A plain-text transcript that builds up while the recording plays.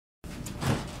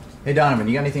Hey Donovan,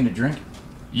 you got anything to drink?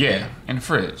 Yeah, in the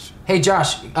fridge. Hey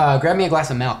Josh, grab me a glass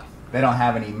of milk. They don't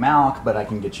have any Malk, but I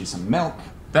can get you some milk.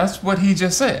 That's what he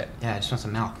just said. Yeah, I just want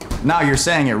some milk. No, you're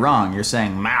saying it wrong. You're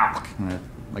saying Malk,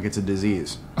 like it's a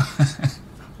disease.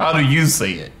 How do you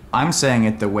say it? I'm saying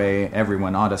it the way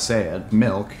everyone ought to say it.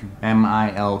 Milk,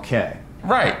 M-I-L-K.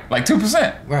 Right, like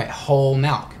 2%. Right, whole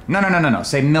milk. No.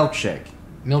 Say milkshake.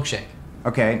 Milkshake.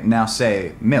 Okay, now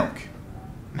say milk.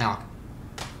 Milk.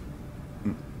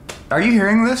 Are you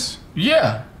hearing this?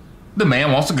 Yeah, the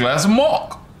man wants a glass of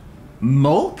milk.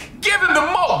 Milk? Give him the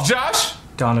milk, Josh!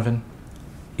 Donovan,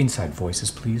 inside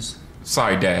voices, please.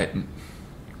 Sorry, Dad.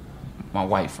 My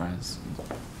white friends.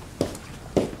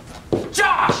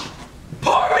 Josh!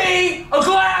 Pour me a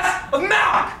glass of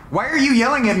milk! Why are you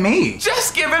yelling at me?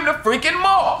 Just give him the freaking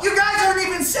milk! You guys aren't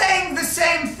even saying the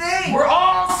same thing! We're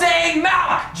all saying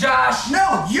milk, Josh!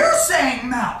 No, you're saying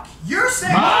milk! You're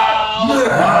saying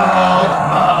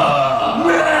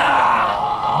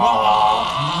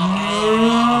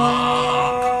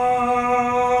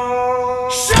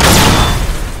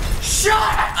Shut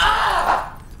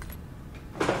up!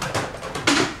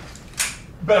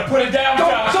 Better put it down,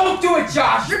 Josh! Don't do it,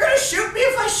 Josh! You're gonna shoot me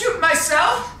if I shoot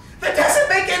myself? That doesn't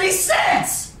make any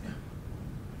sense!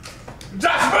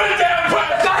 Josh, put it down, put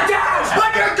it Gun down!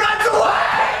 Put your guns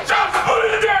away! Josh, put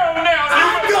it down now!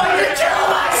 I'm going to kill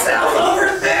myself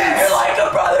over this! You're like a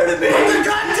brother to me! Put the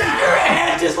gun down! Your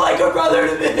aunt is like a brother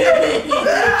to me!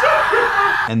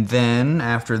 And then,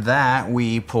 after that,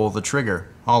 we pull the trigger.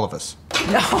 All of us.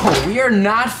 No, we are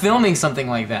not filming something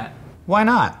like that. Why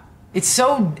not? It's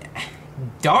so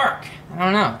dark. I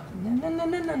don't know.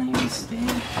 No, you stay.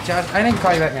 Josh, I didn't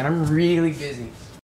call you back, man. I'm really busy.